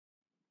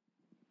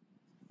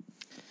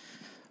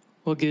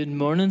Well, good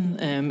morning.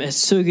 It's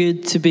so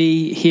good to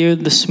be here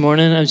this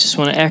morning. I just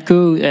want to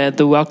echo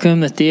the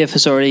welcome that Dave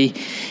has already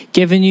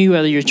given you,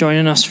 whether you're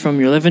joining us from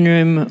your living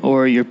room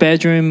or your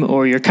bedroom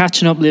or you're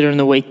catching up later in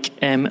the week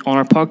on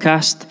our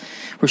podcast.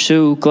 We're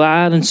so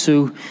glad and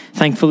so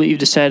thankful that you've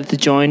decided to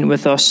join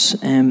with us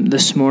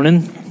this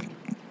morning.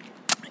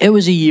 It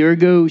was a year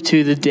ago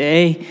to the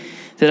day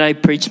that I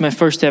preached my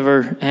first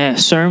ever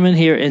sermon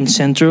here in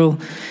Central.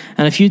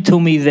 And if you'd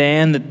told me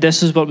then that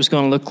this is what it was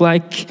going to look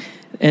like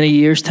in a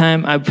year's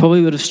time, I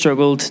probably would have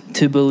struggled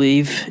to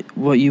believe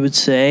what you would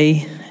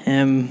say.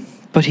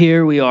 But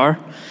here we are.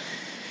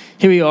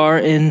 Here we are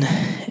in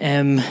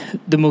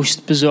the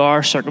most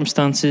bizarre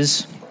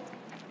circumstances,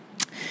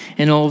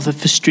 in all of the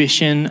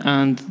frustration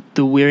and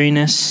the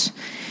weariness,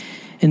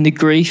 in the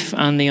grief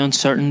and the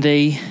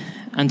uncertainty,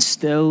 and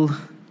still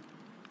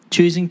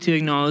choosing to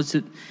acknowledge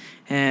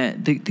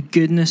that the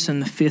goodness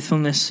and the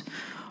faithfulness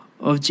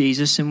of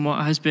Jesus in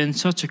what has been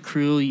such a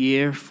cruel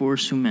year for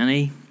so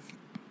many.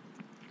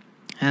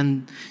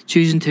 And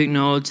choosing to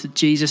acknowledge that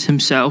Jesus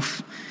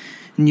himself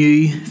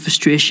knew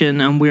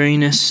frustration and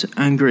weariness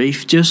and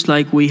grief, just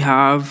like we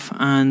have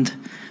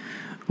and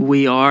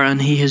we are. And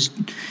he has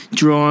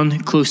drawn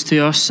close to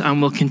us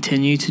and will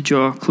continue to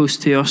draw close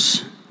to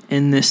us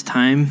in this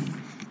time.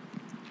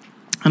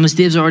 And as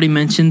Dave's already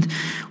mentioned,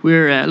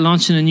 we're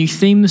launching a new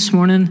theme this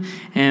morning.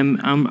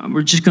 And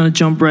we're just going to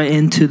jump right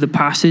into the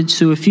passage.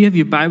 So if you have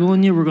your Bible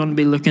in you, we're going to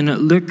be looking at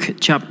Luke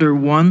chapter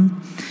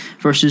 1.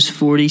 Verses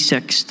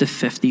 46 to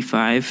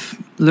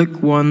 55.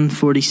 Luke 1,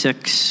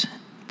 46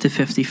 to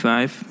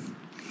 55.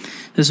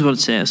 This is what it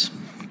says.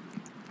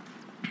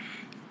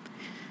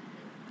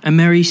 And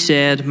Mary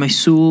said, "My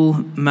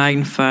soul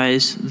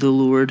magnifies the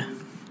Lord,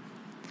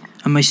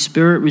 and my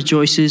spirit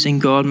rejoices in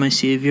God my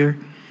Saviour,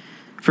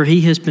 for he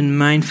has been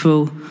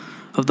mindful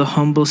of the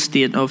humble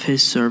state of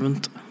his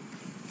servant.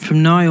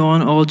 From now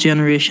on all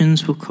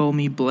generations will call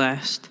me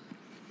blessed.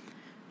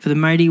 For the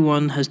Mighty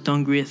One has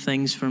done great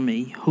things for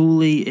me.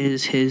 Holy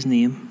is his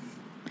name.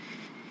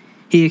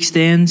 His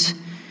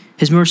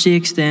mercy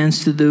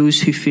extends to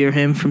those who fear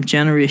him from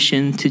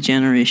generation to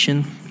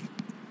generation.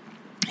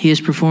 He has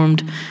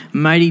performed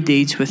mighty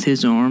deeds with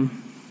his arm.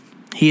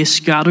 He has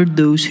scattered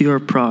those who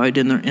are proud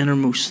in their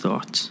innermost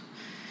thoughts.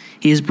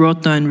 He has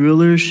brought down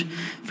rulers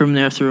from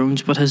their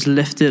thrones, but has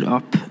lifted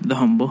up the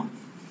humble.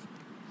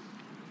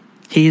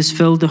 He has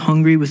filled the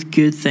hungry with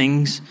good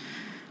things,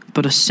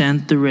 but has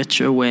sent the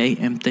rich away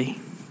empty.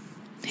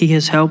 He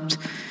has helped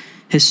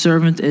his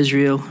servant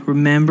Israel,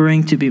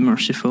 remembering to be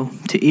merciful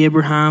to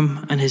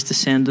Abraham and his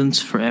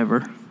descendants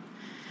forever,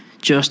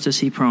 just as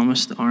he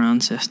promised our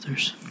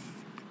ancestors."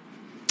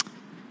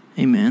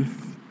 Amen.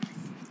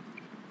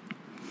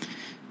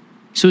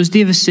 So as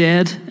David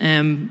said,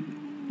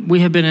 we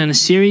have been in a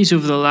series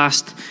over the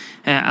last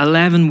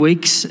 11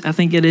 weeks, I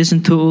think it is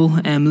in total,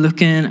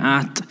 looking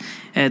at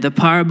the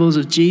parables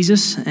of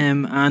Jesus,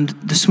 and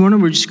this morning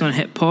we're just going to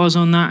hit pause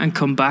on that and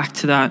come back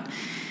to that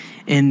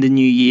in the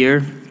new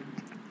year.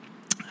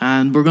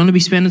 And we're going to be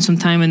spending some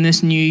time in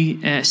this new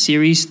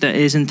series that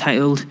is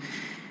entitled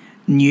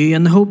New,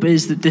 and the hope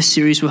is that this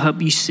series will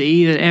help you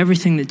see that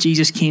everything that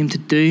Jesus came to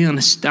do and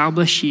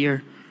establish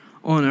here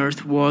on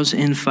earth was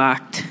in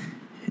fact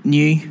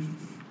new.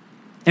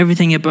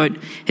 Everything about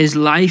his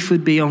life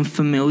would be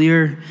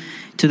unfamiliar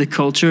to the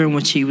culture in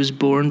which he was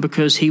born,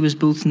 because he was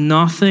both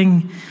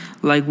nothing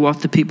like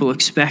what the people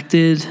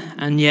expected,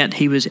 and yet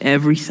he was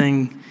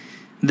everything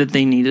that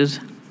they needed.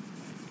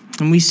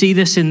 And we see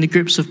this in the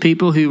groups of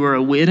people who were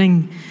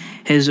awaiting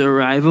his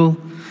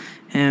arrival.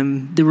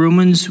 The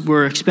Romans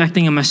were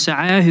expecting a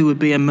Messiah who would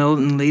be a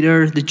militant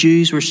leader. The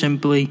Jews were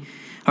simply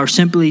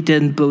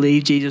didn't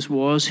believe Jesus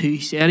was who he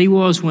said he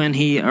was when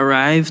he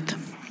arrived.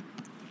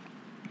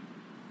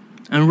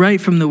 And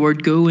right from the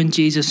word go in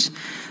Jesus'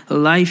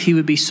 life, he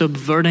would be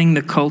subverting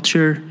the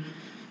culture,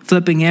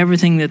 flipping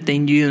everything that they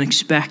knew and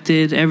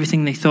expected,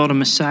 everything they thought a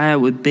Messiah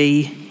would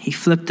be. He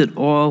flipped it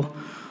all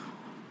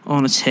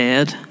on its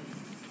head.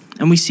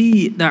 And we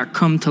see that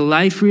come to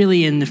life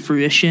really in the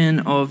fruition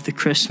of the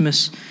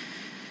Christmas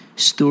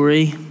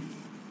story.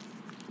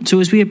 So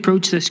as we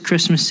approach this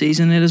Christmas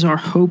season, it is our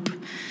hope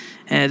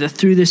that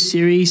through this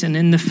series and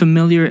in the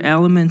familiar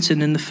elements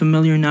and in the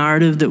familiar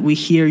narrative that we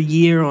hear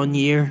year on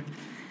year,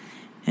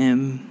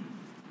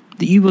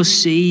 that you will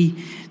see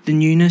the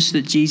newness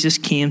that Jesus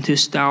came to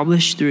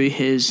establish through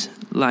his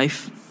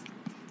life.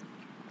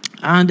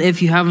 And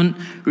if you haven't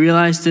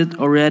realized it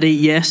already,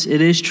 yes,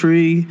 it is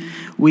true.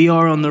 We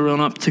are on the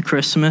run-up to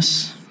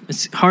Christmas.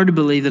 It's hard to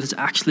believe that it's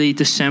actually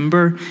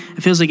December.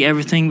 It feels like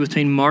everything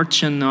between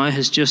March and now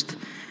has just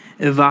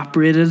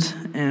evaporated.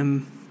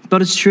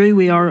 But it's true,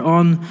 we are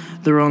on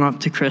the run-up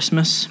to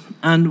Christmas.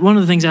 And one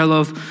of the things I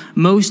love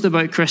most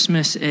about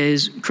Christmas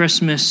is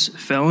Christmas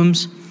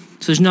films.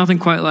 So there's nothing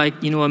quite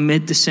like, a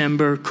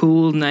mid-December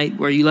cold night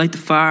where you light the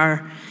fire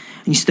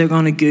and you stick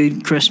on a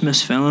good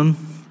Christmas film.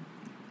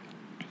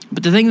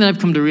 But the thing that I've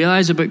come to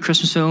realize about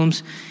Christmas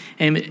films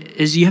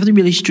is you have to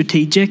be really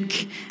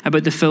strategic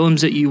about the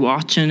films that you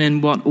watch and in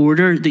what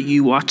order that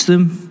you watch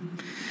them.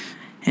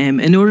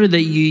 in order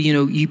that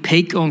you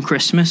peak on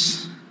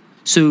Christmas.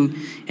 So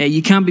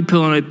you can't be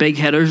pulling out big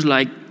hitters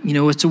like,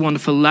 It's a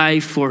Wonderful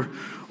Life or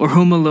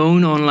Home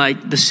Alone on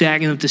like the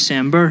 2nd of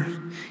December.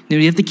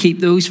 You have to keep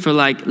those for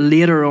like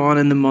later on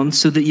in the month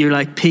so that you're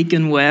like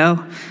peaking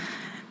well.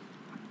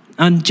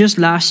 And just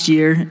last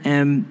year,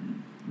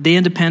 The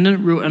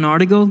Independent wrote an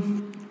article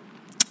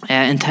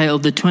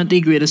entitled The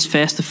 20 Greatest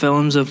Festive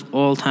Films of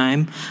All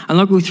Time. I'll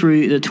not go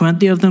through the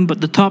 20 of them,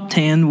 but the top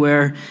 10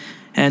 were,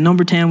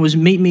 number 10 was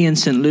Meet Me in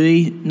St.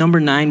 Louis. Number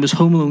 9 was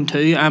Home Alone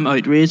 2. I'm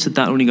outraged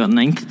that only got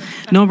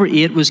 9th. Number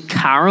 8 was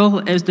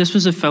Carol. This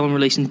was a film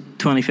released in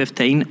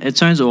 2015. It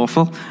sounds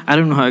awful. I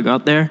don't know how I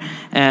got there.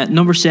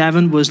 Number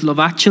 7 was Love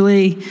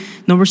Actually.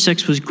 Number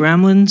 6 was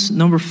Gremlins.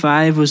 Number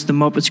 5 was The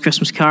Muppets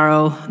Christmas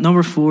Carol.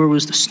 Number 4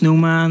 was The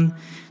Snowman.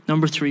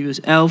 Number 3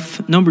 was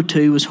Elf. Number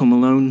 2 was Home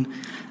Alone.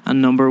 And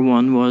number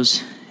 1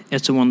 was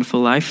It's a Wonderful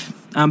Life.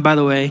 And by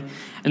the way,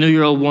 I know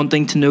you're all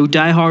wanting to know,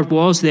 Die Hard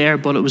was there,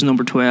 but it was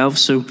number 12,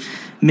 so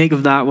make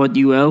of that what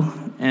you will.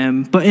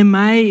 But in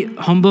my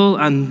humble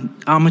and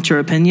amateur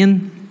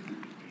opinion,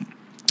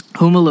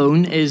 Home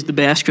Alone is the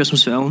best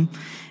Christmas film.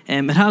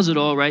 It has it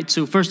all, right?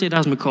 So firstly, it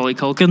has Macaulay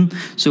Culkin,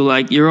 so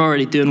like you're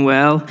already doing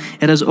well.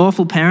 It has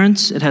awful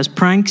parents, it has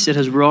pranks, it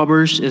has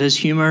robbers, it has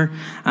humour,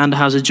 and it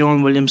has a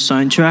John Williams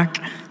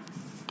soundtrack.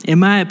 In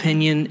my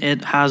opinion,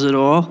 it has it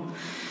all.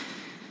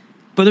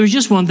 But there was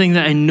just one thing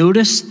that I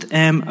noticed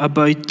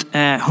about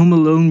Home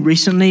Alone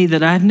recently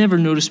that I've never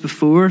noticed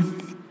before.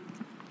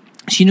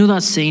 So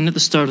that scene at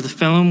the start of the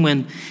film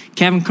when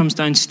Kevin comes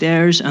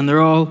downstairs and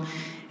they're all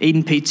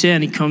eating pizza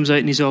and he comes out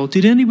and he's all,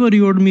 "Did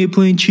anybody order me a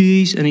plain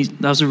cheese?" And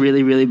that was a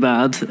really, really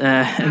bad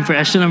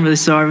impression. I'm really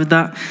sorry about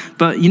that.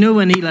 But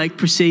when he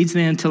proceeds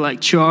then to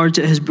charge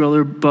at his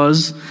brother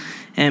Buzz,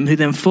 who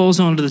then falls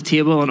onto the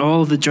table and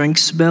all of the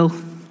drinks spill.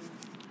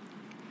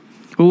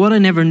 Well, what I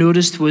never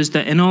noticed was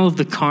that in all of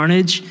the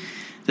carnage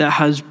that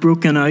has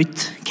broken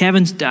out,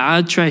 Kevin's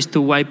dad tries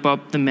to wipe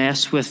up the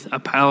mess with a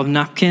pile of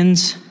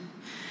napkins.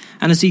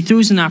 And as he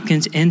throws the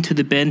napkins into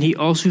the bin, he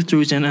also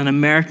throws in an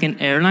American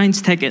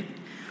Airlines ticket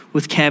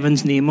with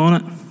Kevin's name on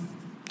it.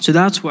 So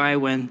that's why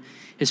when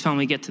his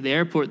family get to the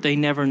airport, they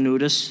never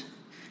notice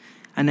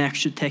an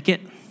extra ticket.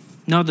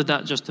 Not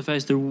that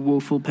justifies their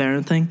woeful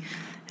parenting.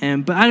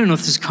 But I don't know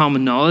if this is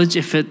common knowledge.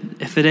 If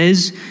it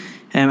is,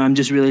 I'm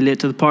just really late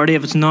to the party.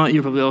 If it's not,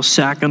 you're probably all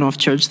sacking off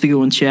church to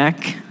go and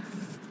check.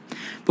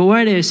 But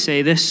why do I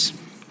say this?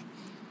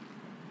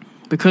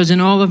 Because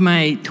in all of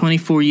my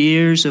 24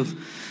 years of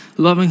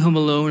loving Home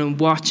Alone and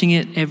watching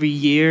it every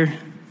year,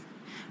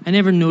 I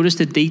never noticed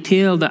a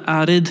detail that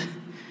added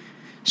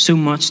so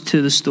much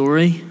to the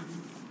story.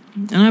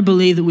 And I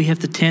believe that we have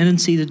the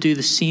tendency to do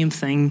the same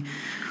thing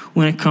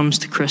when it comes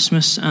to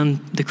Christmas and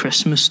the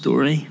Christmas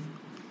story.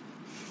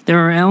 There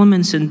are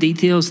elements and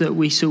details that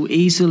we so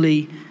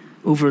easily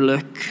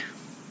overlook,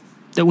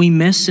 that we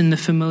miss in the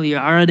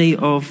familiarity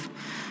of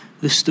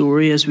the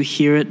story as we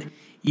hear it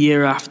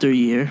year after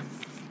year.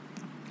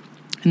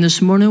 And this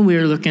morning we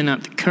are looking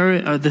at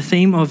the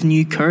theme of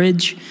new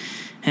courage,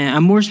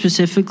 and more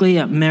specifically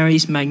at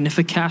Mary's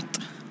Magnificat.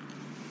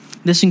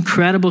 This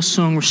incredible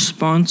song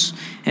response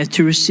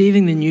to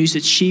receiving the news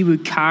that she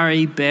would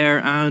carry, bear,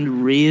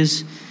 and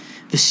raise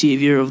the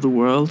Saviour of the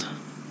world.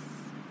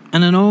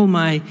 And in all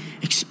my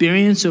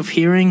experience of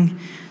hearing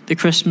the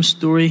Christmas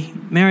story,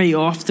 Mary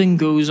often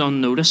goes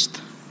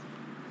unnoticed.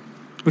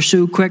 We're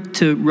so quick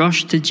to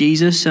rush to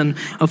Jesus, and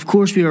of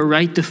course we are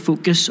right to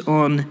focus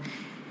on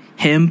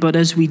him, but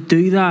as we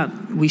do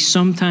that, we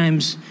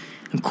sometimes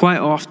and quite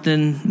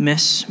often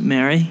miss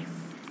Mary.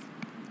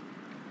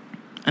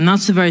 And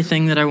that's the very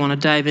thing that I want to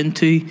dive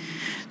into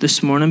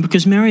this morning,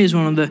 because Mary is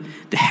one of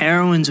the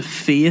heroines of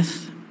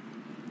faith,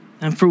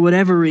 and for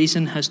whatever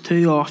reason has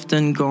too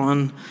often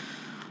gone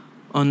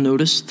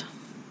unnoticed.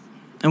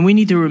 And we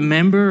need to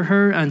remember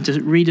her and to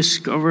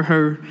rediscover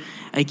her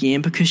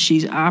again, because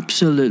she's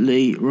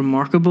absolutely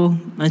remarkable.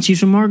 And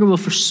she's remarkable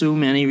for so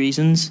many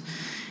reasons.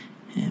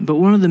 But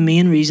one of the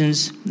main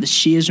reasons that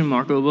she is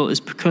remarkable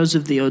is because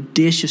of the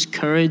audacious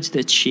courage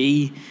that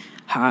she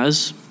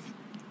has.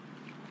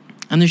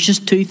 And there's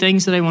just two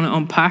things that I want to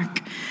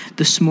unpack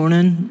this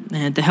morning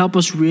to help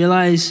us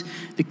realize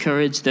the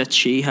courage that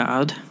she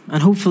had,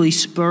 and hopefully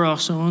spur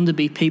us on to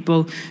be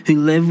people who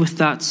live with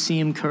that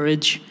same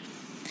courage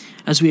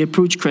as we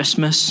approach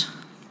Christmas.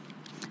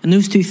 And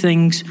those two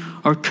things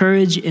are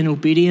courage in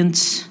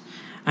obedience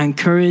and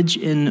courage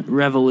in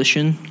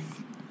revolution.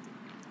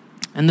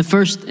 And the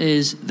first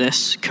is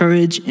this: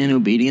 courage in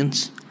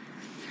obedience.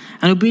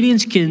 And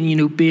obedience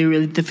can, be a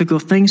really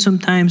difficult thing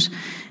sometimes,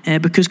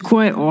 because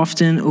quite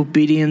often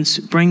obedience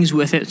brings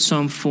with it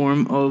some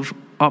form of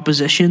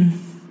opposition.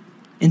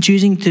 In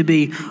choosing to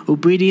be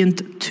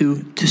obedient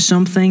to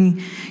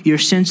something, you're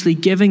essentially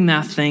giving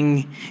that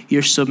thing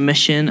your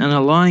submission and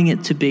allowing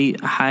it to be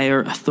a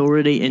higher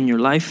authority in your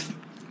life.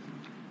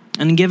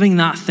 And in giving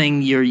that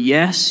thing your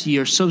yes,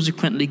 you're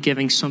subsequently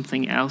giving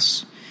something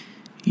else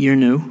your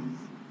no.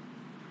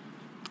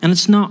 And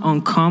it's not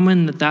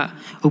uncommon that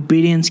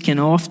obedience can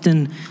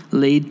often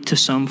lead to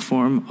some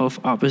form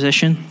of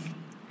opposition.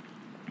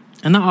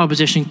 And that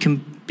opposition can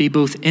be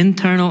both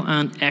internal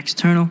and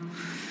external.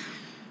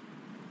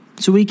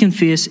 So we can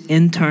face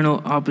internal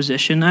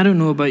opposition. I don't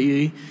know about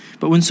you,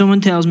 but when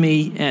someone tells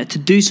me to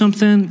do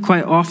something,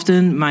 quite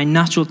often my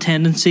natural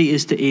tendency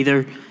is to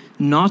either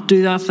not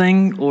do that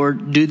thing or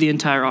do the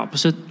entire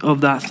opposite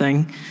of that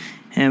thing.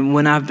 And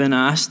when I've been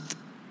asked,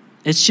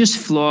 it's just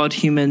flawed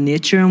human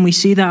nature, and we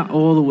see that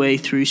all the way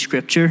through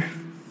Scripture.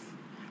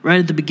 Right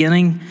at the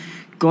beginning,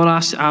 God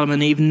asked Adam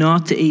and Eve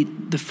not to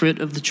eat the fruit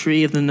of the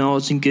tree of the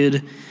knowledge of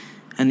good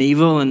and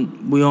evil,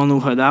 and we all know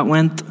how that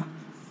went.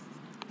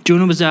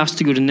 Jonah was asked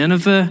to go to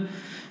Nineveh,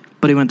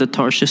 but he went to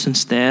Tarshish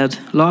instead.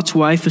 Lot's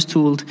wife was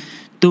told,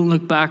 don't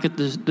look back at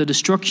the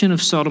destruction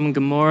of Sodom and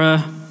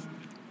Gomorrah.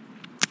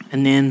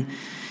 And then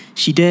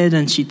she did,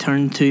 and she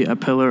turned to a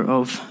pillar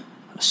of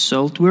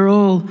salt. We're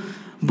all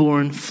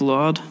born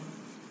flawed,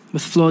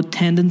 with flawed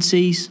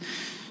tendencies.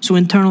 So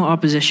internal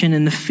opposition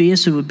in the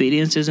face of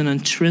obedience is an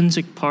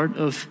intrinsic part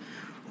of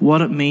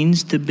what it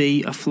means to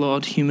be a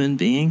flawed human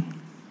being.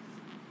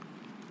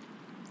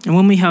 And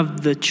when we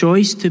have the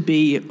choice to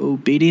be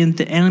obedient,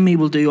 the enemy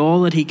will do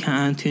all that he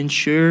can to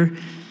ensure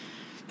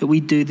that we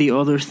do the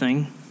other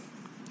thing.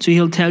 So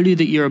he'll tell you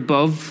that you're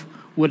above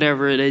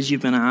whatever it is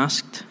you've been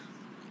asked.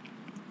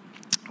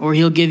 Or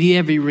he'll give you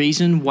every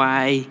reason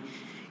why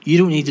you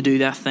don't need to do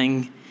that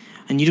thing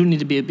and you don't need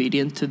to be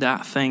obedient to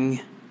that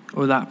thing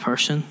or that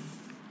person.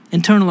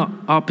 Internal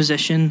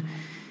opposition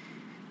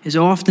is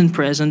often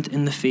present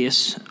in the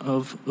face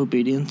of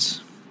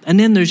obedience. And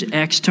then there's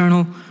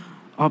external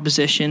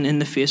opposition in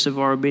the face of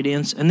our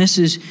obedience. And this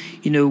is,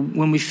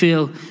 when we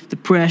feel the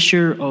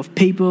pressure of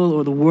people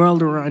or the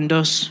world around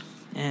us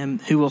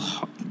who will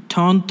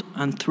taunt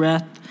and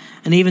threat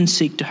and even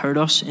seek to hurt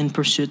us in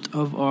pursuit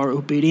of our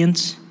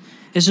obedience.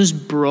 This is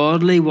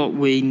broadly what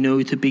we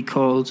know to be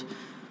called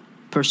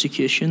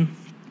persecution.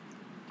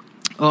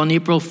 On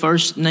April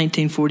 1st,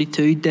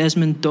 1942,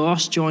 Desmond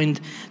Doss joined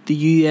the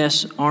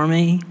US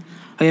Army.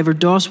 However,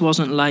 Doss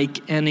wasn't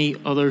like any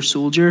other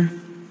soldier.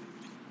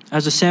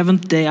 As a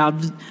Seventh-day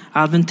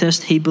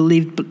Adventist, he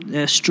believed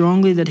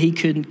strongly that he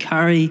couldn't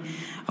carry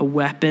a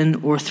weapon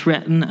or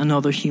threaten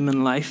another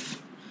human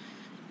life.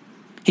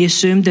 He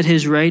assumed that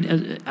his right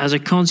as a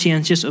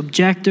conscientious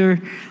objector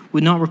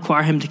would not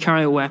require him to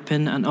carry a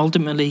weapon, and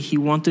ultimately he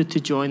wanted to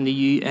join the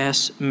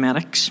US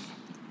medics.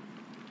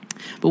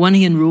 But when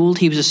he enrolled,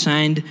 he was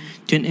assigned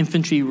to an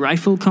infantry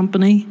rifle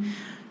company.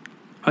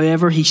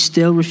 However, he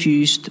still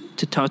refused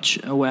to touch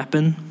a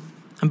weapon.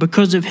 And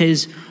because of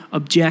his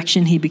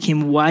objection, he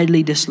became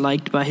widely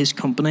disliked by his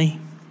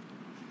company.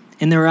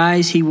 In their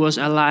eyes, he was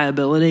a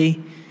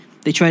liability.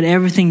 They tried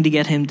everything to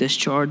get him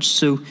discharged,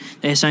 so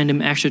they assigned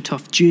him extra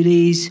tough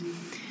duties.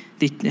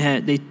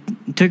 They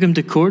took him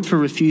to court for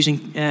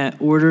refusing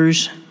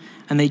orders,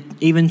 and they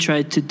even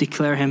tried to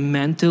declare him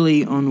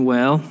mentally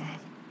unwell.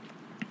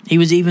 He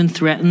was even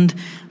threatened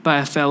by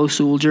a fellow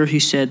soldier who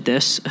said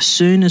this, "As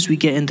soon as we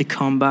get into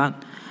combat,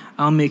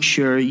 I'll make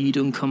sure you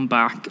don't come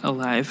back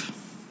alive."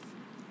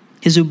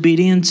 His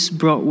obedience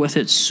brought with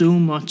it so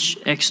much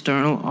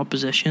external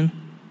opposition.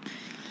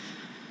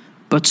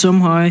 But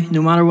somehow,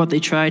 no matter what they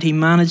tried, he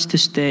managed to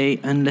stay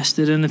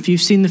enlisted. And if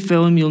you've seen the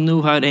film, you'll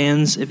know how it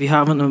ends. If you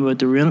haven't, I'm about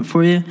to ruin it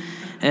for you.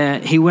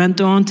 He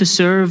went on to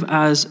serve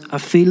as a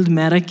field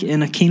medic in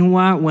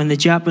Okinawa when the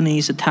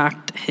Japanese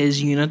attacked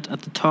his unit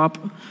at the top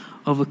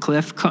of a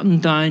cliff, cutting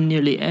down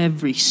nearly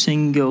every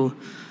single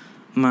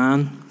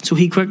man. So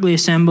he quickly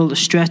assembled a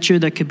stretcher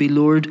that could be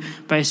lowered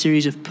by a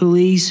series of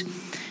pulleys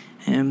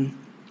and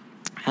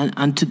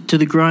to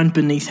the ground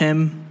beneath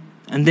him.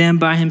 And then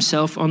by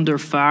himself under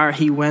fire,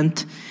 he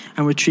went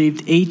and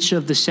retrieved each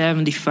of the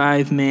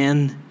 75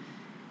 men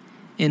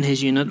in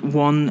his unit,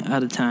 one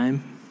at a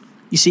time.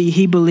 You see,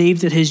 he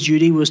believed that his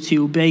duty was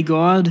to obey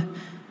God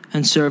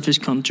and serve his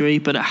country,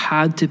 but it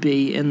had to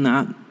be in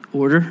that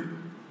order.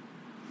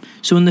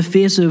 So in the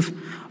face of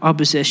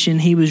opposition,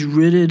 he was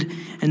rooted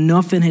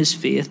enough in his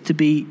faith to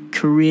be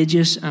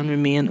courageous and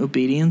remain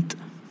obedient.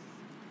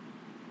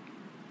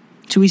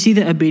 So we see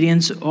that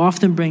obedience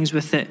often brings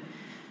with it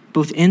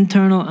both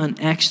internal and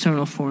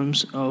external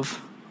forms of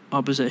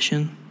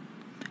opposition.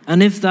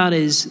 And if that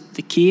is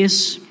the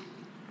case,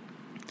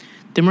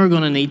 then we're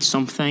going to need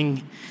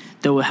something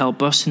that will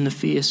help us in the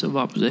face of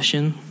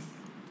opposition.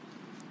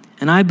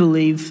 And I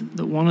believe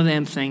that one of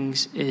them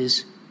things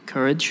is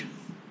courage.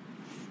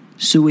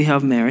 So we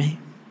have Mary.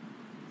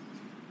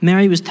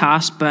 Mary was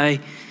tasked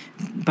by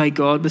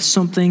God with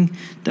something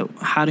that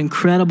had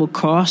incredible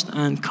cost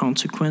and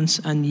consequence,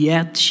 and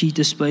yet she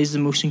displays the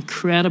most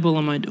incredible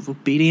amount of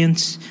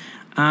obedience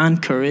and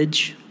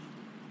courage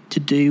to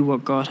do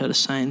what God had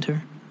assigned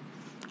her.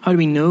 How do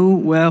we know?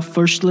 Well,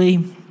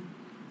 firstly,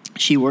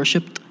 she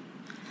worshipped.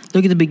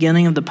 Look at the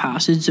beginning of the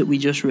passage that we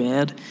just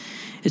read.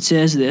 It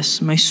says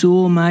this, "My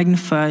soul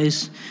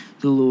magnifies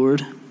the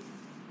Lord,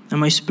 and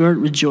my spirit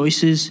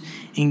rejoices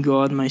in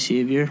God my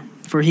Saviour,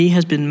 for he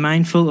has been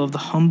mindful of the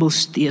humble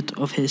state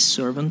of his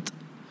servant.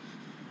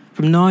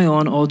 From now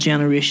on all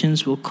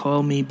generations will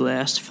call me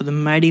blessed, for the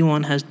Mighty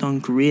One has done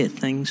great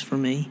things for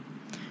me.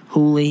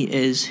 Holy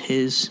is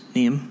his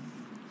name."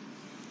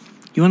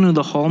 You want to know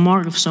the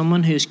hallmark of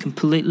someone who is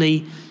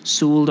completely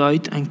sold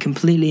out and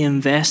completely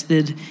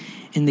invested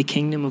in the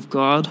kingdom of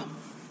God?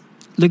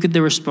 Look at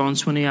the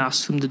response when he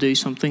asks them to do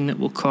something that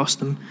will cost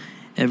them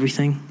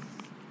everything.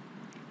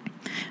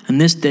 And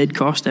this did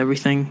cost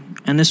everything,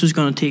 and this was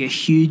going to take a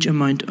huge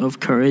amount of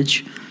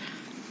courage.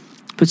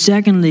 But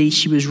secondly,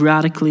 she was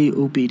radically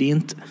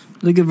obedient.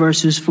 Look at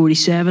verses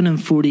 47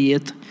 and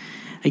 48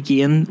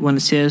 again when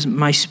it says,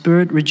 "My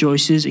spirit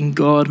rejoices in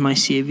God my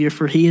Saviour,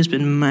 for he has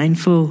been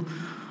mindful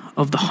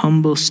of the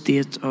humble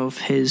state of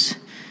his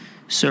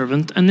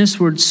servant." And this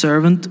word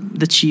servant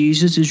that she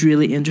uses is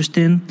really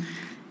interesting.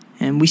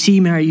 And we see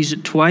Mary use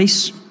it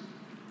twice.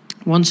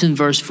 Once in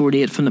verse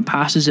 48 from the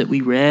passage that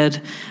we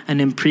read, and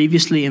then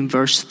previously in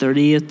verse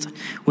 38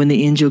 when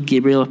the angel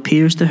Gabriel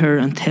appears to her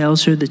and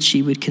tells her that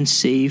she would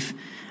conceive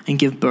and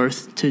give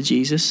birth to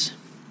Jesus.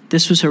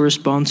 This was her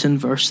response in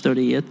verse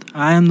 38.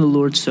 "I am the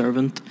Lord's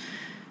servant.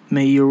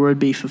 May your word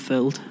be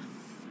fulfilled."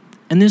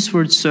 And this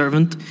word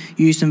servant,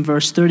 used in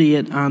verse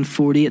 38 and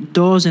 40, it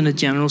does in a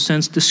general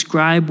sense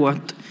describe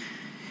what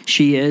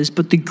she is,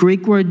 but the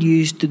Greek word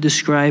used to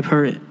describe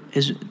her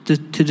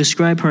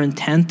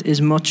intent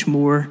is much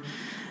more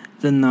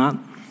than that.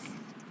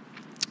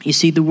 You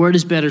see, the word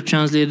is better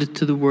translated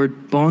to the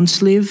word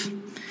bondslave.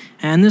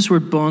 And this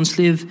word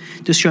bondslave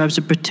describes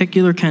a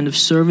particular kind of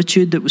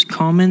servitude that was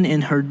common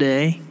in her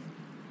day.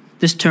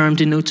 This term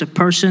denotes a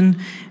person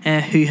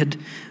who had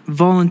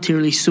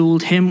voluntarily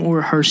sold him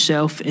or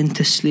herself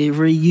into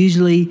slavery,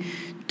 usually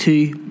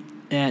to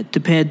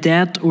pay a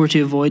debt or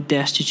to avoid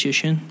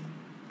destitution.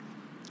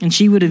 And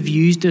she would have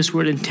used this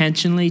word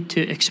intentionally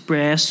to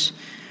express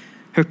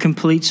her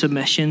complete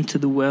submission to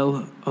the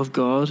will of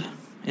God.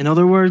 In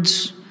other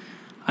words,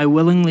 I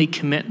willingly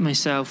commit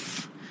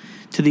myself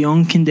to the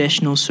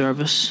unconditional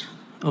service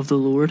of the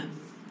Lord.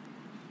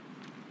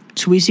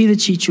 So we see that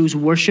she chose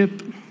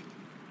worship,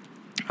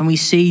 and we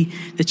see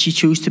that she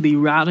chose to be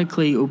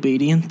radically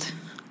obedient.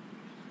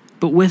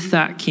 But with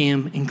that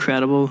came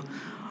incredible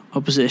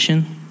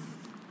opposition.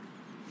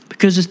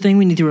 Because the thing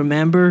we need to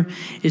remember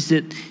is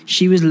that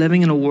she was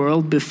living in a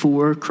world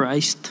before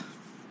Christ.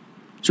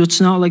 So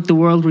it's not like the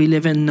world we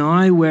live in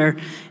now where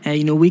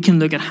we can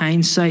look at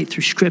hindsight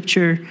through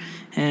Scripture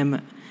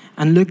and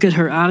look at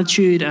her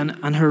attitude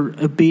and her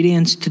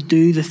obedience to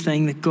do the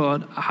thing that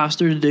God asked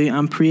her to do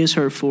and praise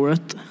her for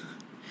it.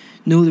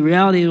 No, the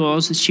reality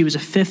was that she was a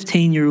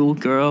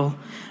 15-year-old girl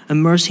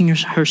immersing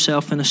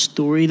herself in a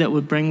story that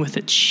would bring with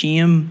it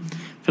shame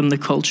from the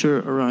culture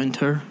around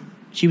her.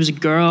 She was a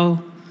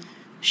girl.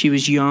 She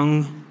was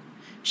young,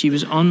 she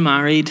was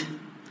unmarried,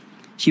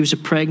 she was a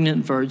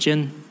pregnant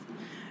virgin,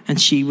 and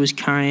she was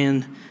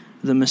carrying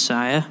the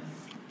Messiah.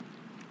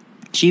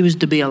 She was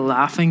to be a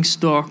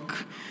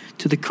laughingstock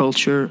to the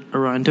culture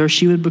around her.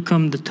 She would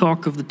become the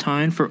talk of the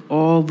town for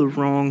all the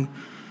wrong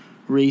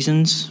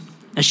reasons.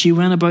 As she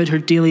went about her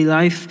daily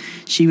life,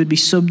 she would be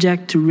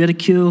subject to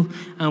ridicule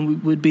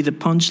and would be the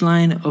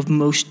punchline of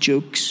most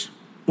jokes.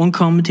 One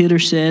commentator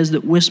says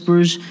that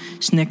whispers,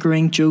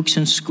 snickering, jokes,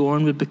 and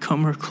scorn would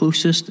become her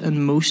closest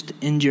and most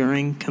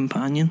enduring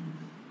companion.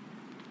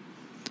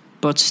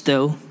 But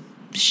still,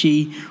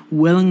 she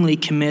willingly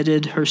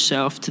committed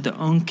herself to the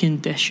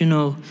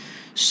unconditional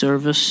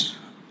service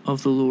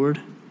of the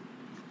Lord.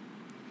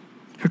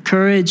 Her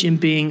courage in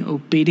being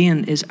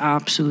obedient is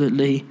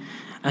absolutely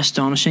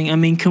astonishing. I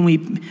mean, can we,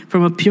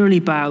 from a purely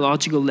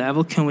biological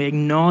level, can we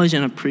acknowledge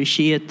and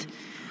appreciate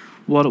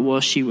what it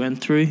was she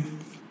went through?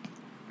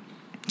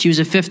 She was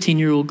a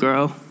 15-year-old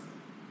girl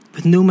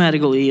with no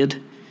medical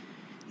aid,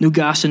 no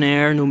gas and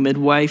air, no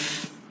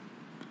midwife,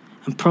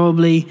 and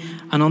probably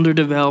an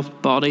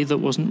underdeveloped body that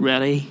wasn't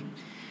ready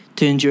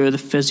to endure the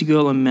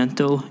physical and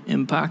mental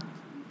impact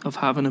of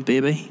having a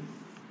baby.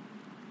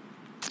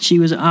 She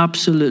was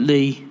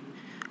absolutely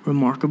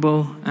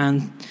remarkable,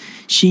 and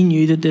she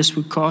knew that this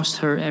would cost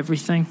her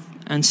everything,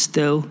 and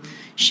still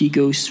she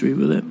goes through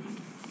with it.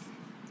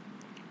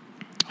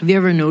 Have you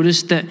ever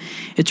noticed that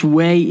it's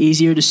way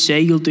easier to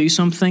say you'll do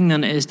something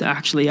than it is to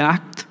actually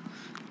act?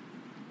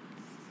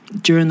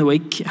 During the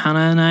week, Hannah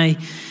and I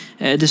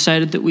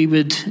decided that we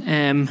would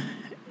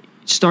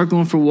start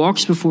going for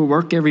walks before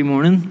work every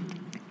morning.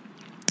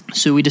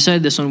 So we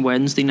decided this on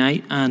Wednesday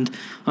night, and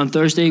on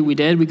Thursday we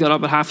did. We got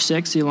up at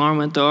 6:30, the alarm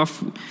went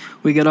off.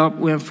 We got up,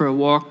 went for a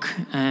walk,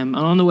 and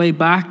on the way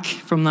back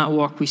from that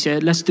walk we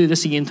said, let's do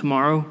this again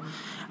tomorrow.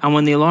 And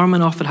when the alarm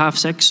went off at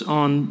 6:30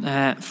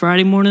 on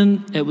Friday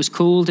morning, it was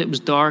cold, it was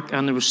dark,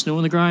 and there was snow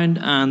on the ground,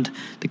 and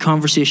the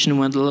conversation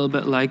went a little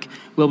bit like,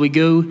 will we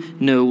go?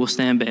 No, we'll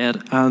stay in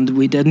bed. And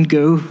we didn't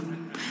go.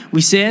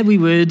 We said we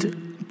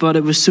would, but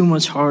it was so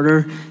much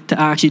harder to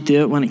actually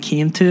do it when it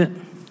came to it.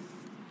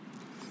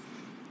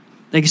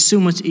 Like, it's so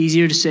much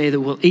easier to say that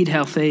we'll eat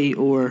healthy,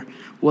 or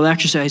we'll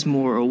exercise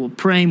more, or we'll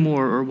pray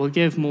more, or we'll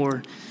give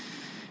more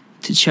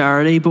to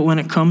charity. But when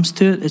it comes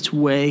to it, it's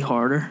way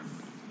harder.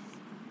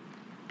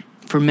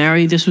 For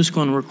Mary, this was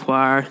going to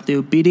require the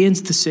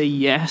obedience to say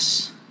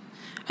yes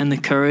and the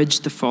courage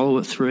to follow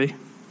it through.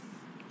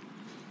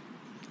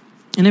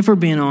 And if we're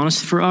being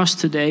honest, for us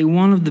today,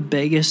 one of the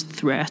biggest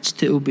threats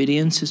to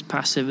obedience is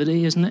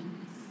passivity, isn't it?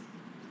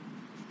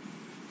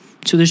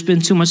 So there's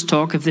been so much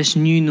talk of this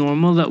new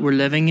normal that we're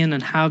living in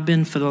and have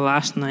been for the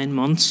last 9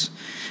 months,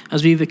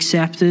 as we've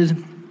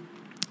accepted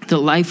that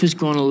life is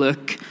going to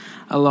look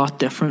a lot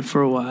different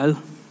for a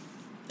while.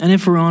 And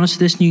if we're honest,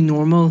 this new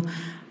normal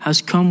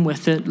has come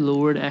with it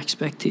lowered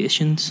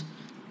expectations.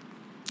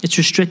 It's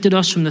restricted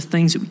us from the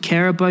things that we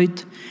care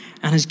about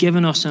and has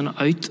given us an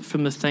out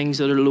from the things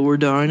that are lower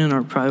down in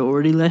our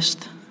priority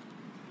list.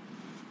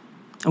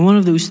 And one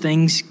of those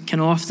things can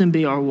often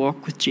be our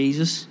walk with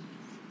Jesus.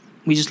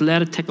 We just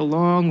let it tick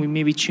along. We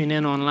maybe tune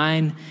in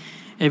online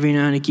every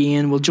now and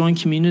again. We'll join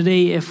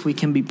community if we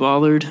can be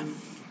bothered.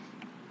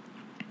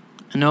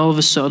 And all of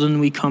a sudden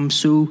we come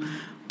so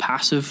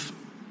passive.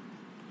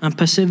 And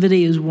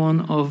passivity is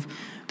one of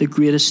the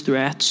greatest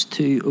threats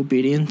to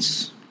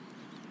obedience.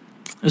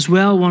 As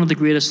well, one of the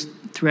greatest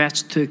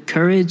threats to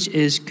courage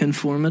is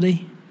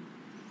conformity.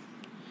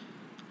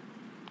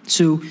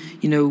 So,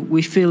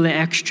 we feel the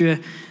extra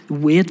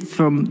weight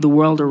from the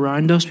world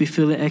around us. We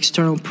feel the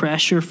external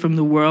pressure from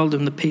the world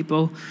and the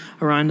people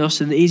around us.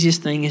 And the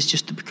easiest thing is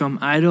just to become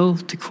idle,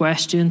 to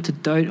question, to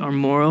doubt our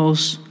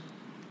morals.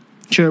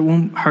 Sure, it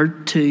won't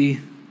hurt to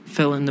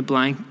fill in the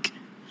blank.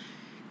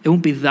 It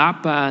won't be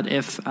that bad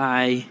if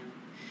I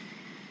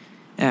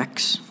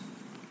X.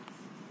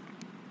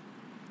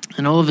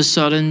 And all of a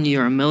sudden,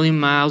 you're a million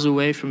miles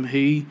away from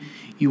who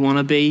you want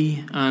to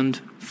be and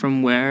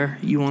from where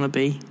you want to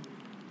be.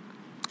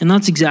 And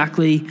that's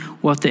exactly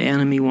what the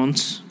enemy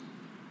wants.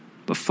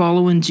 But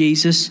following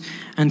Jesus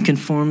and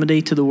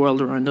conformity to the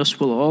world around us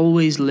will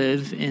always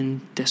live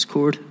in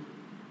discord.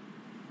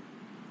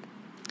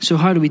 So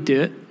how do we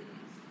do it?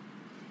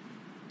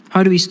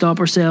 How do we stop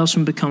ourselves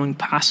from becoming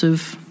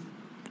passive?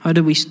 How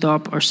do we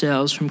stop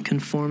ourselves from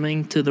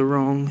conforming to the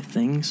wrong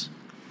things?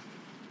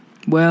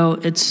 Well,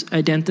 it's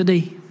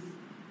identity.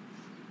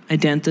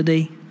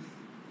 Identity.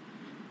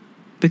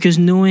 Because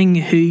knowing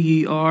who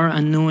you are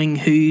and knowing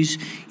whose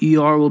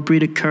you are will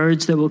breed a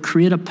courage that will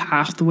create a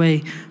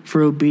pathway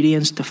for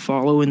obedience to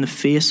follow in the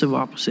face of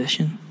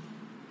opposition.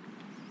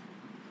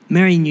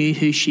 Mary knew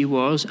who she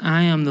was.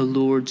 I am the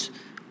Lord's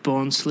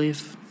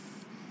bondslave.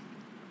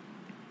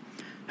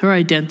 Her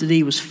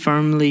identity was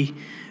firmly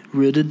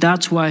rooted.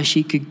 That's why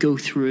she could go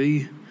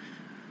through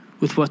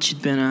with what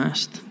she'd been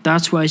asked.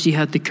 That's why she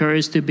had the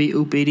courage to be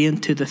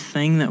obedient to the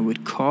thing that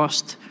would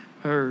cost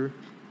her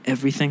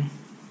everything.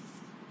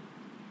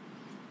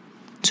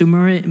 So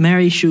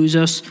Mary shows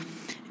us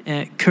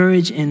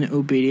courage in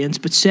obedience,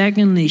 but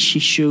secondly, she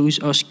shows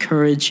us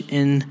courage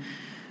in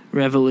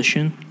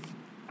revolution.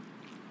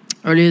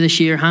 Earlier this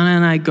year, Hannah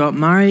and I got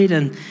married,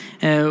 and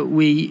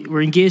we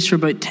were engaged for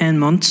about 10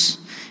 months.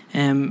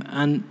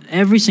 And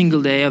every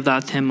single day of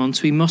that 10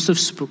 months, we must have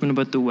spoken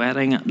about the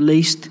wedding at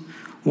least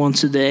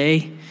once a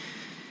day.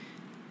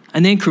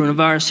 And then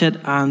coronavirus hit,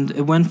 and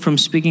it went from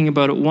speaking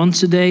about it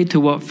once a day to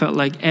what felt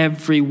like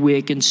every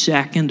waking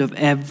second of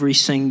every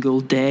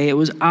single day. It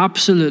was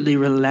absolutely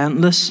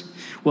relentless.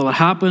 Will it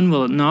happen?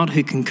 Will it not?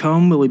 Who can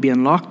come? Will we be in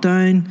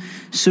lockdown?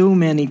 So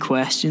many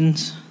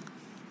questions.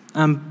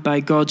 And by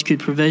God's good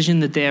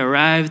provision, the day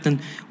arrived and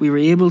we were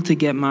able to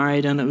get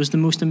married, and it was the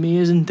most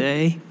amazing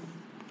day.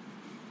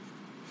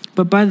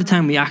 But by the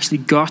time we actually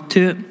got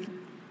to it,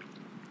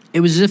 it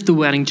was as if the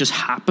wedding just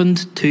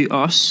happened to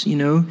us,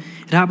 It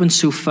happened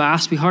so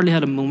fast, we hardly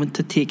had a moment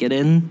to take it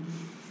in.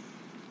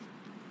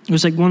 It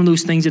was like one of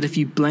those things that if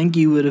you blink,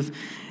 you would have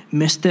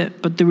missed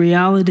it. But the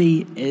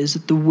reality is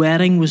that the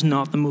wedding was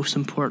not the most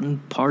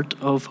important part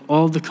of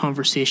all the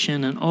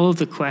conversation and all of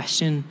the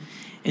question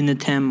in the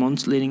 10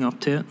 months leading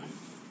up to it.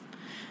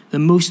 The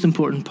most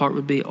important part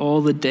would be all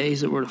the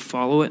days that were to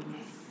follow it,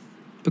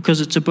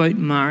 because it's about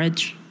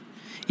marriage.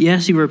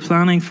 Yes, we were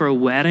planning for a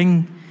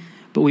wedding,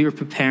 but we were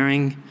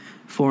preparing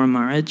for a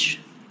marriage.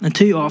 And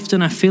too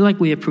often, I feel like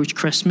we approach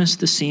Christmas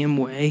the same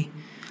way.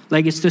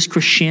 Like it's this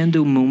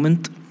crescendo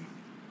moment.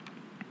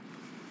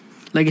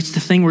 Like it's the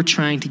thing we're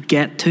trying to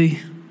get to.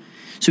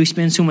 So we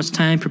spend so much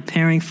time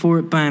preparing for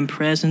it, buying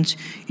presents,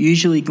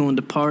 usually going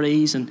to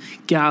parties and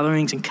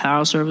gatherings and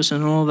carol service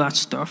and all that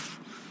stuff.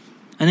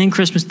 And then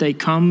Christmas Day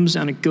comes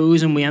and it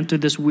goes, and we enter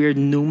this weird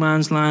no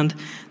man's land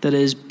that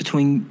is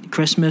between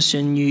Christmas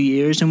and New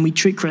Year's, and we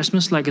treat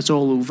Christmas like it's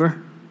all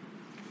over.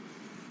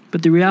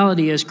 But the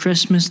reality is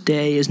Christmas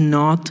Day is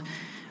not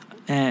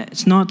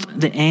it's not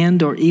the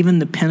end or even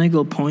the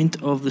pinnacle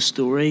point of the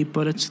story,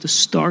 but it's the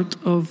start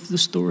of the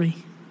story.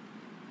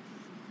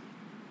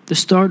 The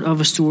start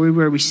of a story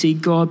where we see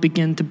God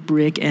begin to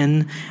break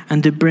in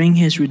and to bring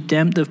his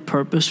redemptive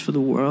purpose for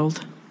the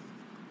world.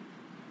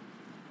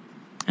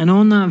 And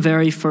on that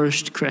very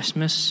first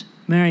Christmas,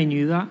 Mary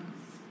knew that.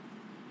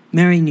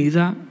 Mary knew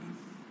that.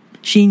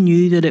 She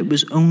knew that it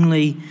was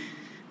only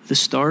the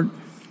start.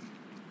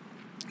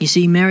 You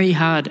see, Mary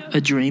had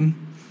a dream.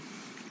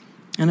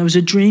 And it was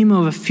a dream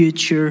of a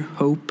future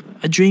hope.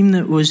 A dream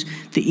that was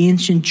the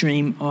ancient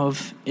dream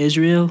of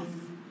Israel.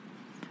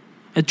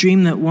 A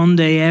dream that one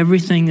day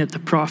everything that the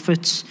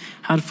prophets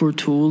had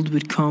foretold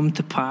would come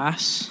to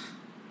pass.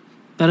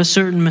 that a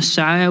certain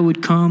Messiah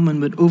would come and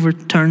would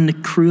overturn the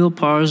cruel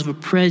powers of a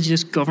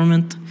prejudiced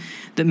government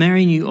that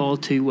Mary knew all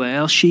too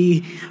well.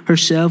 She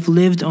herself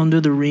lived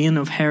under the reign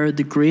of Herod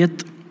the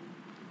Great,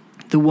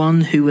 the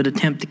one who would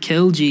attempt to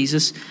kill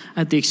Jesus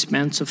at the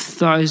expense of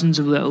thousands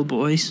of little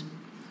boys.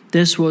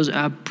 This was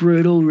a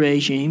brutal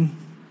regime.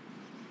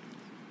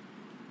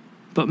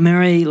 But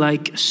Mary,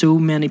 like so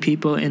many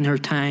people in her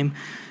time,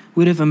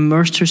 would have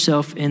immersed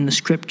herself in the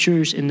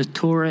scriptures, in the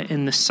Torah,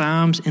 in the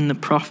Psalms, in the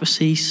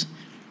prophecies,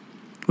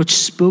 which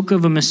spoke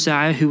of a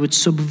Messiah who would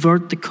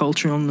subvert the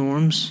cultural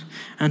norms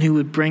and who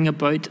would bring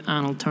about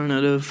an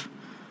alternative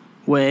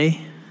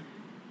way.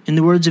 In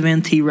the words of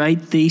N.T.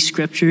 Wright, these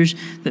scriptures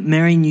that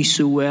Mary knew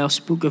so well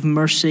spoke of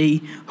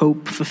mercy,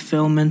 hope,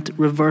 fulfillment,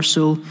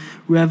 reversal,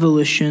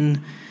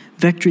 revolution,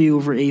 victory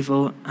over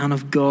evil, and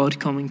of God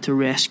coming to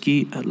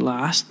rescue at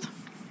last.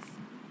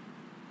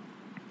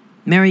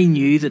 Mary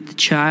knew that the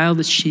child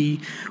that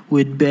she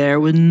would bear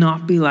would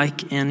not be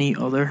like any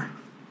other.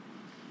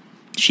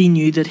 She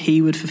knew that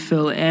he would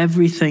fulfill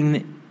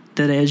everything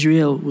that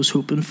Israel was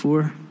hoping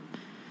for.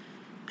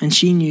 And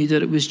she knew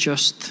that it was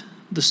just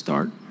the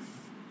start.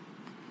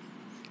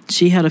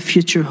 She had a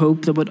future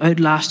hope that would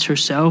outlast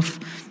herself,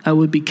 that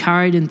would be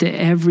carried into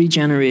every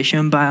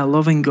generation by a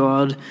loving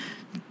God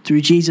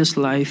through Jesus'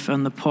 life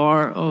and the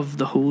power of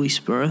the Holy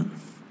Spirit.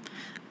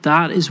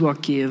 That is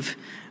what gave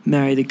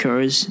Mary the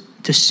courage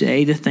to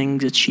say the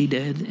things that she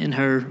did in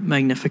her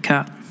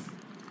Magnificat.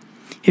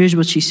 Here's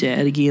what she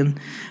said again,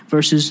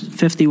 verses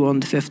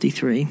 51 to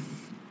 53.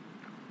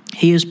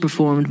 He has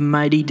performed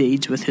mighty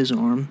deeds with his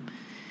arm.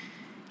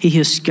 He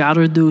has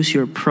scattered those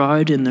who are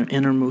proud in their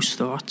innermost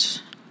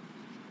thoughts.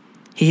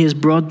 He has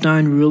brought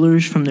down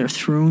rulers from their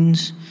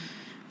thrones,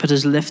 but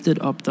has lifted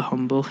up the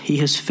humble. He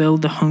has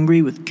filled the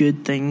hungry with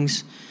good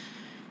things,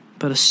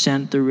 but has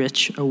sent the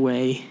rich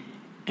away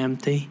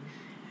empty.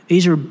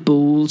 These are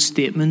bold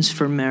statements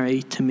for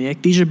Mary to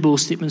make. These are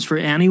bold statements for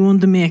anyone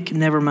to make,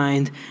 never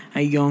mind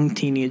a young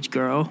teenage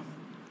girl.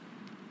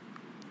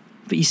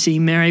 But you see,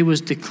 Mary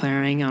was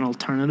declaring an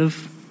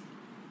alternative,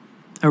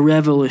 a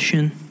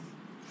revolution.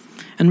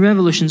 And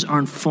revolutions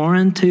aren't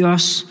foreign to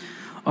us,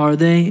 are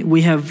they?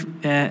 We have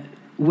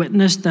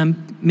witnessed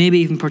and maybe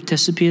even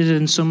participated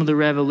in some of the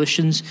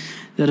revolutions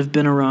that have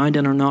been around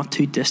in our not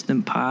too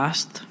distant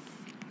past.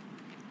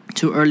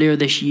 So earlier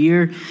this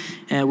year,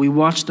 we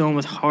watched on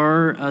with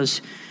horror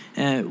as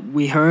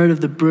we heard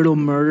of the brutal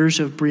murders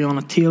of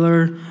Breonna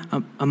Taylor,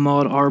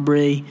 Ahmaud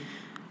Arbery,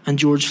 and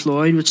George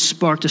Floyd, which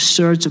sparked a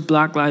surge of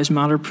Black Lives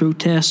Matter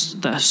protests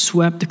that has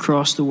swept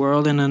across the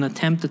world in an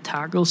attempt to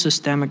tackle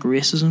systemic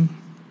racism.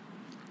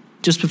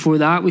 Just before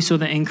that, we saw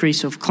the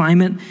increase of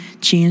climate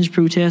change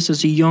protests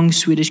as a young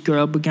Swedish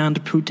girl began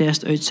to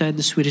protest outside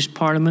the Swedish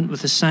Parliament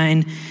with a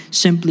sign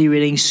simply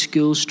reading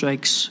 "School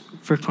Strikes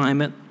for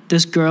Climate."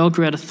 This girl,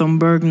 Greta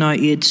Thunberg, now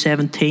aged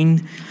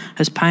 17,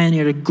 has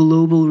pioneered a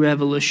global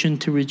revolution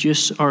to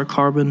reduce our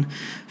carbon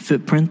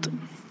footprint.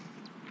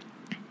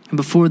 And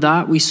before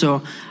that, we saw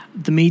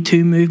the Me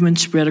Too movement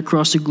spread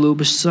across the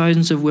globe as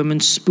thousands of women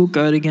spoke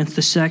out against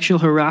the sexual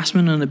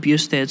harassment and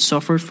abuse they had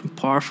suffered from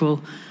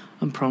powerful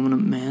and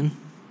prominent men.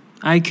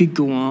 I could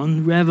go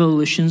on.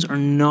 Revolutions are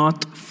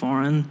not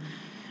foreign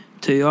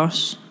to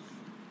us.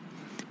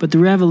 But the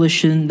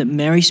revolution that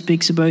Mary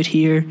speaks about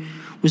here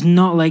was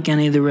not like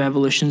any of the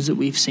revolutions that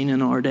we've seen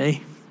in our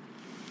day.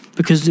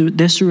 Because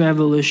this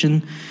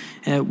revolution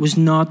was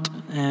not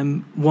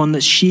one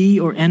that she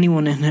or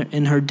anyone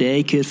in her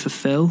day could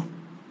fulfill,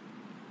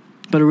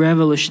 but a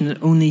revolution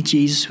that only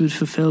Jesus would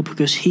fulfill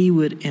because he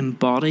would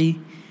embody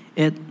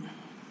it.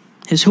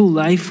 His whole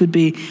life would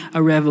be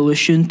a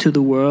revolution to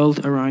the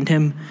world around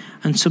him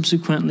and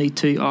subsequently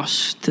to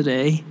us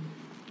today.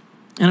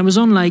 And it was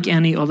unlike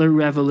any other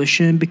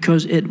revolution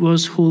because it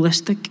was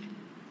holistic.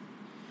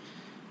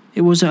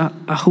 It was a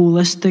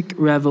holistic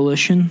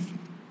revolution,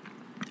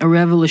 a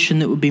revolution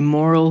that would be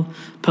moral,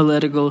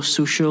 political,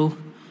 social,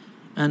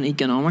 and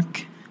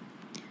economic.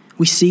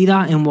 We see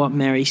that in what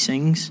Mary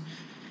sings.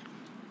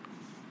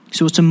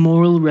 So it's a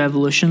moral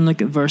revolution.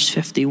 Look at verse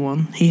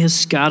 51. He has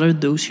scattered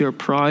those who are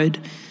proud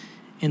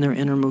in their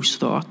innermost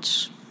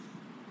thoughts.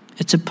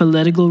 It's a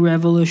political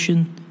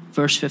revolution,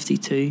 verse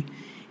 52.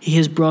 He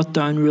has brought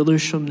down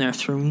rulers from their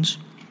thrones.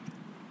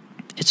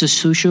 It's a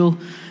social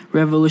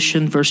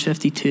revolution, verse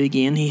 52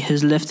 again. He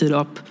has lifted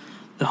up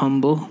the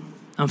humble.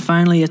 And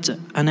finally, it's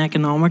an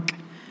economic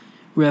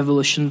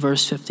revolution,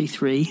 verse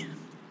 53.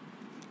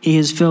 He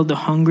has filled the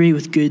hungry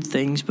with good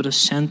things, but has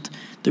sent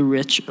the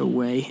rich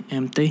away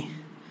empty.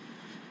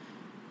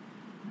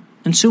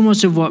 And so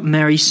much of what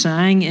Mary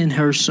sang in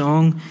her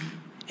song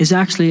is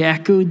actually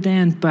echoed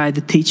then by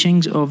the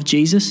teachings of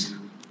Jesus.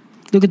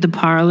 Look at the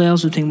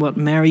parallels between what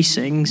Mary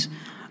sings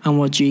and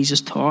what Jesus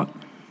taught.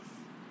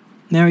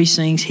 Mary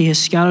sings, he has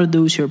scattered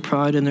those who are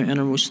proud in their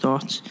innermost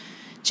thoughts.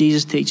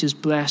 Jesus teaches,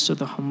 blessed are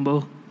the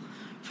humble,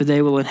 for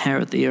they will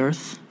inherit the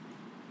earth.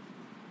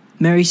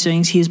 Mary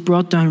sings, he has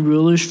brought down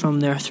rulers from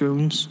their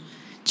thrones.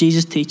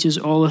 Jesus teaches,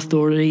 all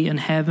authority in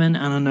heaven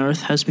and on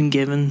earth has been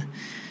given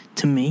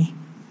to me.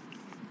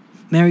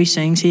 Mary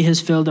sings, "He has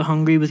filled the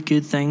hungry with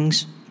good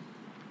things,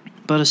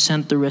 but has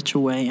sent the rich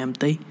away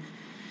empty."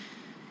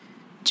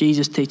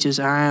 Jesus teaches,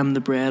 "I am the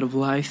bread of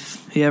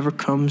life. Whoever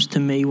comes to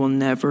me will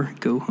never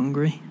go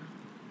hungry."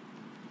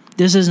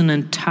 This is an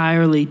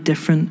entirely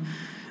different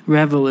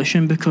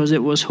revelation because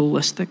it was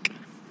holistic.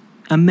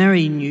 And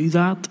Mary knew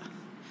that.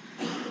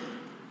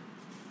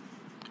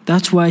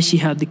 That's why she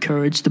had the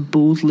courage to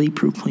boldly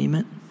proclaim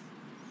it.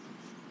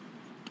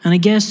 And I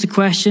guess the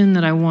question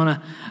that I want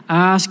to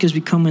ask as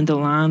we come into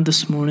land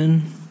this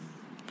morning,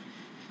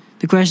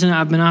 the question that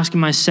I've been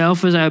asking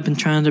myself as I've been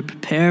trying to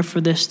prepare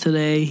for this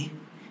today,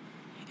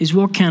 is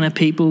what kind of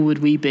people would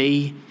we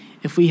be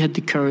if we had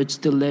the courage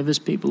to live as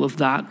people of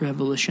that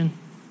revolution?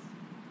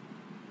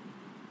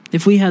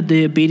 If we had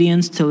the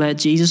obedience to let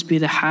Jesus be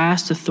the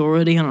highest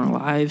authority in our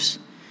lives,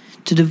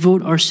 to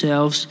devote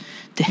ourselves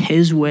to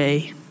his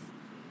way,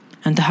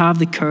 and to have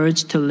the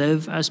courage to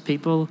live as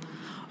people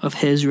of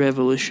his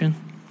revolution.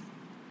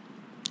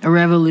 A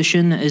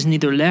revolution that is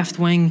neither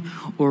left-wing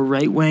or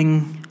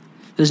right-wing,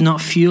 that is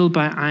not fueled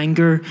by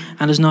anger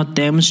and is not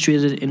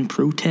demonstrated in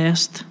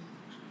protest,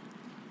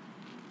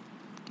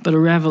 but a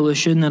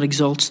revolution that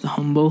exalts the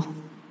humble,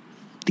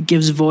 that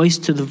gives voice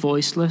to the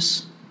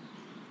voiceless,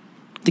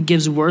 that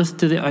gives worth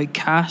to the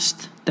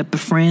outcast, that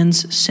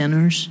befriends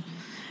sinners,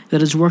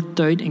 that is worked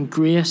out in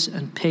grace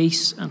and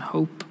peace and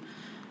hope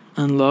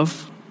and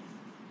love.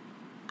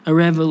 A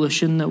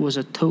revolution that was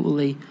a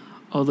totally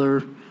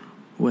other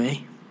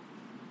way.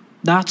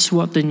 That's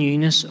what the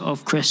newness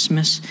of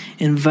Christmas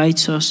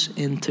invites us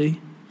into.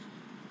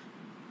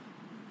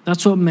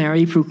 That's what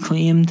Mary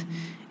proclaimed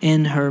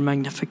in her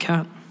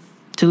Magnificat.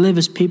 To live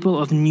as people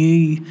of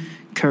new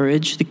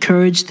courage, the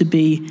courage to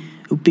be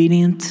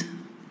obedient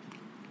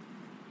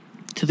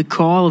to the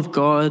call of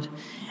God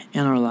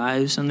in our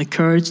lives, and the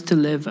courage to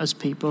live as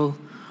people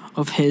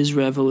of his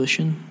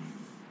revolution.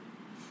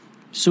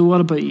 So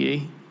what about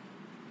you?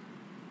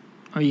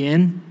 Are you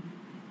in?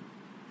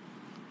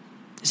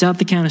 Is that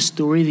the kind of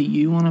story that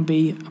you want to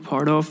be a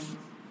part of?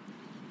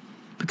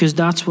 Because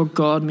that's what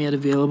God made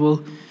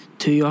available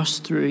to us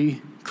through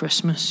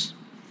Christmas.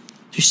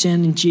 Through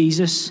sending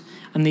Jesus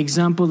and the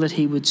example that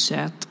he would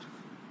set.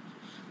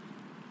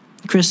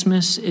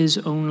 Christmas is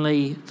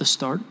only the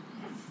start.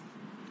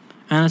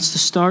 And it's the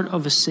start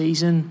of a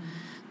season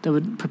that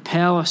would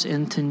propel us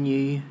into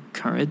new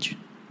courage.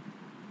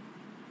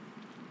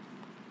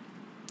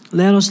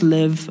 Let us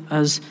live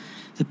as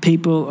the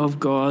people of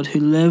God who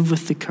live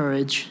with the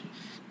courage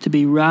to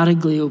be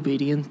radically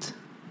obedient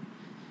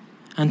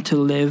and to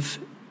live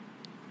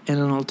in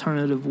an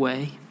alternative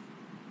way.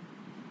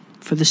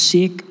 For the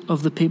sake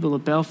of the people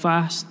of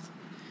Belfast,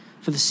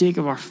 for the sake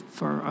of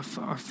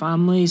our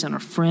families and our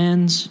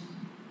friends,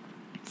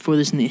 for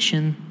this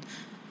nation,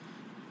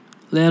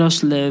 let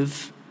us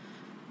live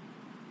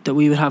that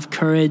we would have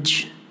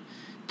courage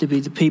to be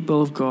the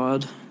people of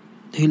God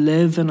who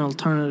live an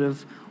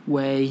alternative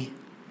way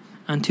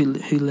and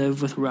who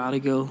live with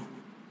radical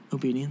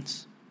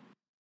obedience.